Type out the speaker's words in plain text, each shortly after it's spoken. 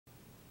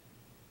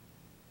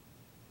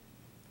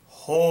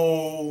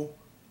Holy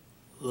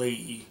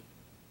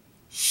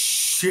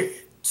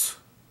shit.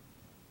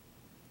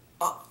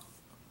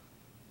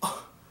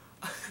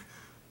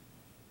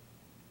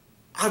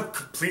 I'm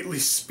completely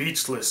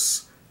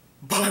speechless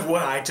by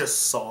what I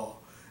just saw.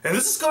 And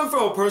this is coming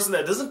from a person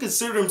that doesn't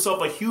consider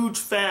himself a huge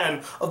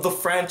fan of the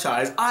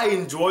franchise. I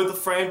enjoy the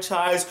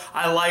franchise.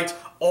 I liked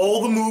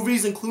all the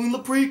movies, including the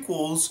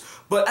prequels.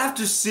 But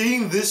after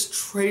seeing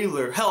this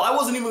trailer, hell, I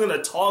wasn't even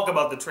going to talk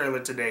about the trailer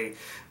today.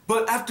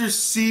 But after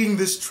seeing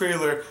this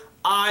trailer,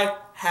 I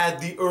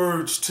had the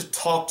urge to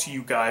talk to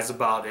you guys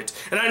about it.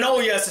 And I know,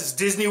 yes, it's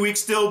Disney Week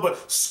still,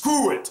 but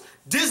screw it.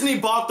 Disney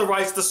bought the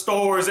rights to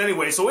Star Wars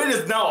anyway, so it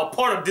is now a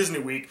part of Disney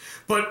Week.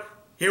 But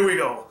here we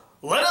go.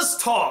 Let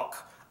us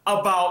talk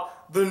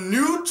about the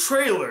new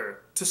trailer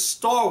to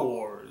Star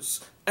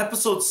Wars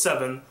Episode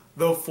VII,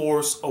 The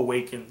Force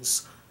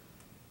Awakens.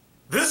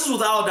 This is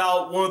without a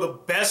doubt one of the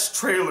best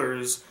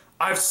trailers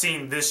I've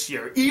seen this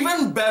year.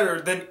 Even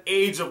better than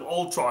Age of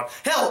Ultron.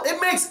 Hell,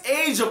 it makes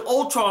Age of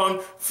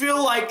Ultron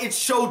feel like it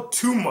showed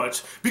too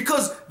much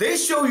because they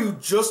show you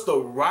just the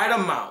right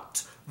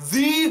amount.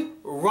 The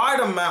right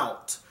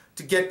amount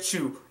to get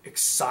you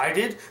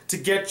excited, to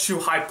get you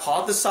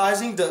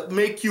hypothesizing, to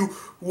make you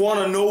want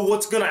to know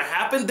what's gonna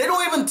happen. They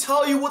don't even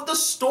tell you what the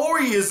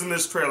story is in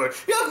this trailer.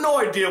 You have no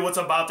idea what's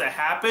about to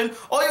happen.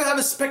 All you have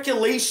is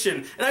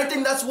speculation. And I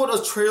think that's what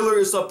a trailer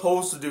is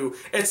supposed to do.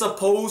 It's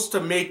supposed to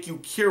make you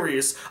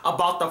curious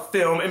about the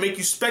film and make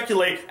you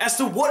speculate as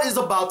to what is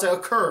about to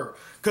occur.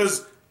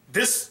 Because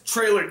this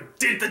trailer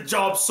did the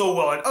job so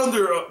well. In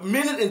under a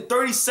minute and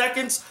 30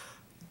 seconds,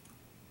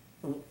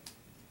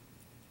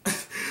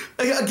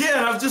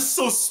 again, I'm just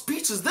so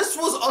speechless. This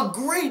was a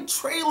great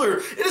trailer.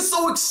 It is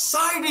so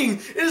exciting.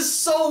 It is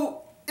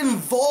so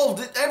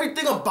involved.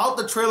 Everything about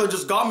the trailer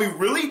just got me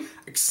really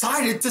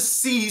excited to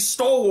see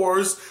Star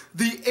Wars,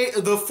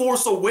 The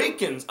Force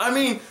Awakens. I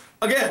mean,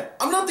 again,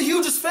 I'm not the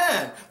hugest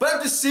fan, but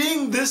after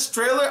seeing this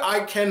trailer,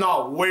 I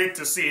cannot wait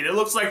to see it. It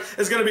looks like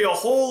it's going to be a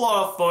whole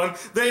lot of fun.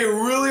 They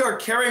really are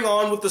carrying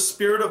on with the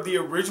spirit of the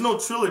original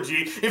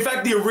trilogy. In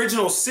fact, the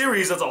original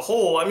series as a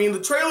whole. I mean,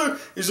 the trailer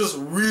is just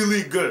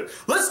really good.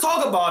 Let's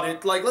talk about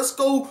it. Like, let's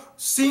go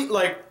scene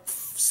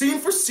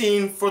for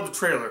scene for the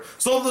trailer.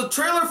 So the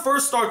trailer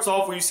first starts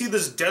off where you see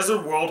this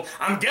desert world.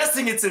 I'm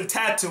guessing it's in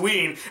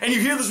Tatooine, and you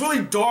hear this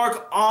really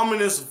dark,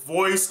 ominous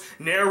voice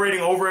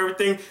narrating over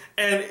everything,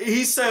 and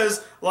he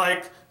says,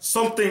 like,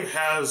 something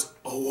has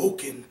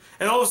awoken.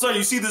 And all of a sudden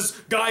you see this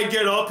guy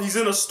get up, he's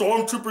in a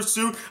stormtrooper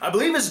suit. I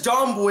believe it's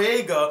John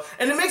Boyega.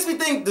 And it makes me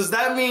think, does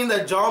that mean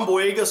that John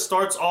Boyega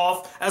starts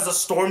off as a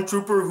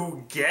stormtrooper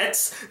who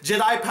gets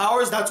Jedi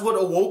powers? That's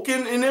what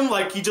awoken in him?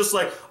 Like he just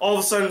like all of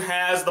a sudden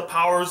has the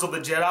powers of the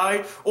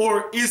Jedi?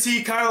 Or is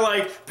he kind of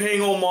like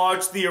paying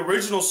homage to the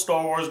original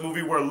Star Wars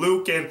movie where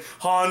Luke and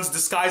Hans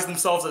disguised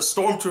themselves as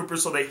stormtroopers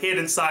so they hid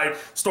inside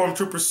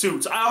stormtrooper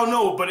suits? I don't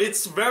know, but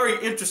it's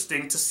very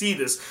interesting to see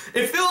this.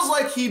 It feels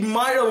like he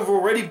might have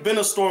already been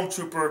a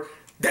stormtrooper,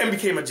 then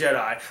became a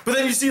Jedi. But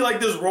then you see like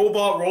this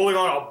robot rolling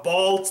on a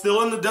ball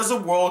still in the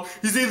desert world.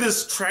 You see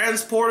this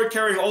transporter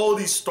carrying all of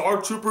these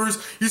Star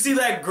Troopers. You see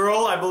that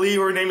girl, I believe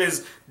her name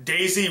is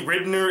Daisy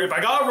Ridner. If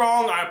I got it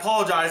wrong, I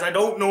apologize. I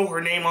don't know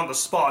her name on the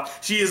spot.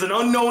 She is an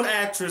unknown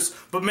actress,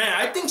 but man,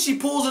 I think she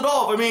pulls it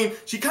off. I mean,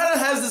 she kind of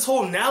has this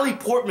whole Natalie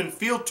Portman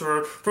feel to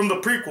her from the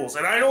prequels.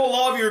 And I know a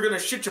lot of you are going to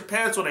shit your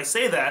pants when I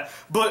say that,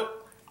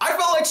 but I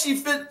felt like she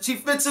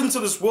fits into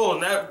this world,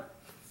 and that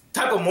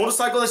type of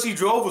motorcycle that she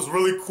drove was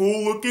really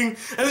cool looking.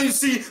 And then you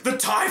see the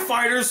TIE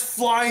fighters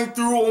flying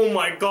through. Oh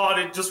my god,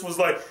 it just was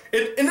like,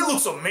 and it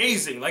looks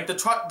amazing. Like the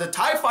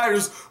TIE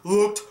fighters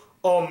looked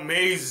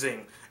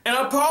amazing.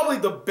 And probably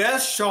the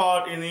best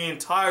shot in the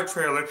entire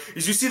trailer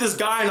is you see this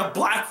guy in a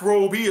black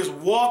robe. He is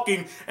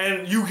walking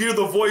and you hear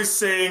the voice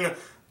saying,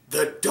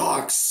 "The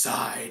dark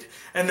side."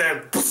 And then,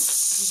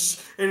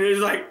 and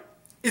it's like,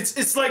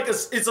 it's like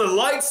it's a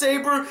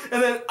lightsaber,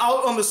 and then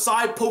out on the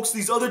side pokes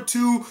these other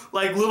two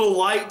like little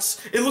lights.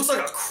 It looks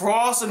like a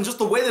cross, and just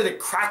the way that it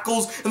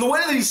crackles and the way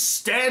that he's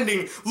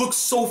standing looks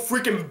so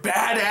freaking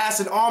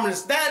badass and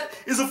ominous. That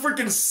is a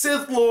freaking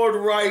Sith Lord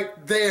right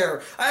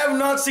there. I have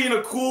not seen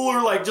a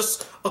cooler, like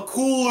just a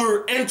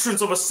cooler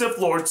entrance of a Sith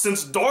Lord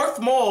since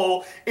Darth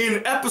Maul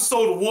in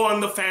Episode 1,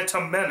 The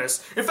Phantom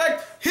Menace. In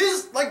fact,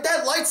 his, like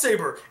that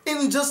lightsaber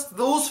in just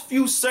those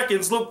few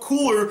seconds looked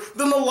cooler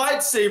than the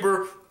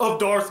lightsaber of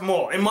Darth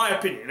Maul, in my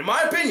opinion.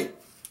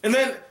 And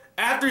then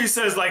after he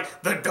says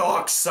like the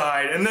dark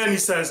side, and then he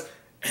says,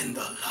 "And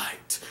the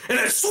light," and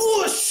then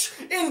swoosh,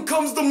 in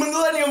comes the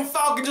Millennium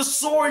Falcon just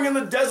soaring in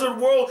the desert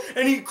world,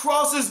 and he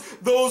crosses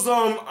those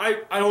I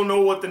don't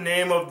know what the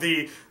name of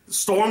the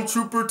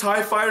stormtrooper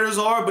TIE fighters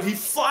are, but he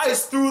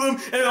flies through them,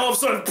 and then all of a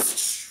sudden,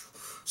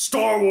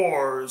 Star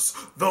Wars,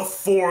 The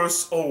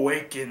Force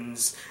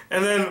Awakens.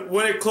 And then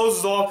when it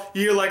closes off,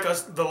 you hear like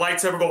the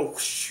lightsaber go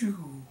whoosh.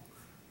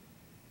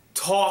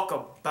 Talk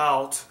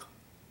about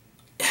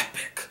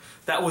epic.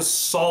 That was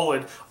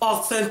solid,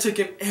 authentic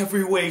in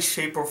every way,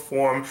 shape, or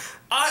form.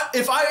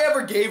 If I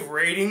ever gave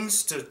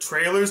ratings to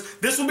trailers,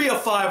 this would be a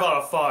 5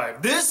 out of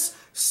 5. This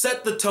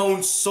set the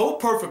tone so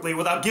perfectly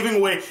without giving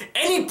away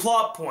any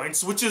plot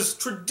points, which is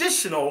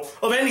traditional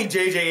of any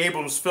J.J.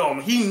 Abrams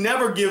film. He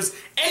never gives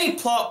any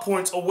plot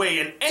points away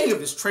in any of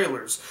his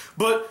trailers.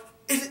 But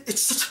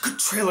it's such a good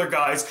trailer,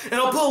 guys. And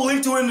I'll put a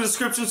link to it in the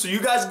description so you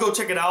guys can go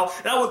check it out.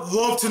 And I would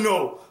love to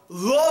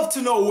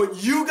know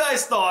what you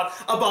guys thought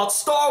about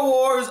Star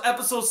Wars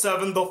Episode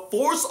 7, The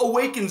Force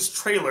Awakens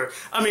trailer.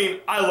 I mean,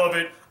 I love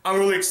it. I'm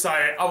really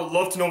excited. I would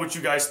love to know what you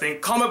guys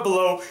think. Comment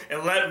below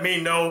and let me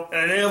know.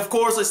 And then, of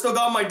course, I still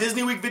got my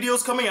Disney Week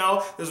videos coming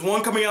out. There's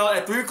one coming out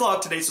at 3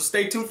 o'clock today, so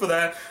stay tuned for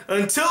that.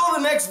 Until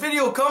the next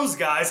video comes,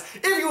 guys,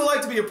 if you would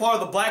like to be a part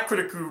of the Black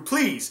Critic crew,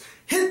 please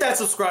hit that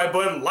subscribe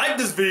button, like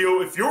this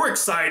video if you're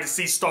excited to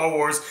see Star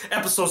Wars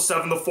Episode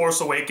 7, The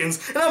Force Awakens.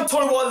 And I'm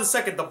Tony Watt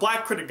II, the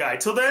Black Critic Guy.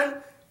 Till then,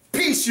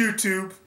 peace, YouTube.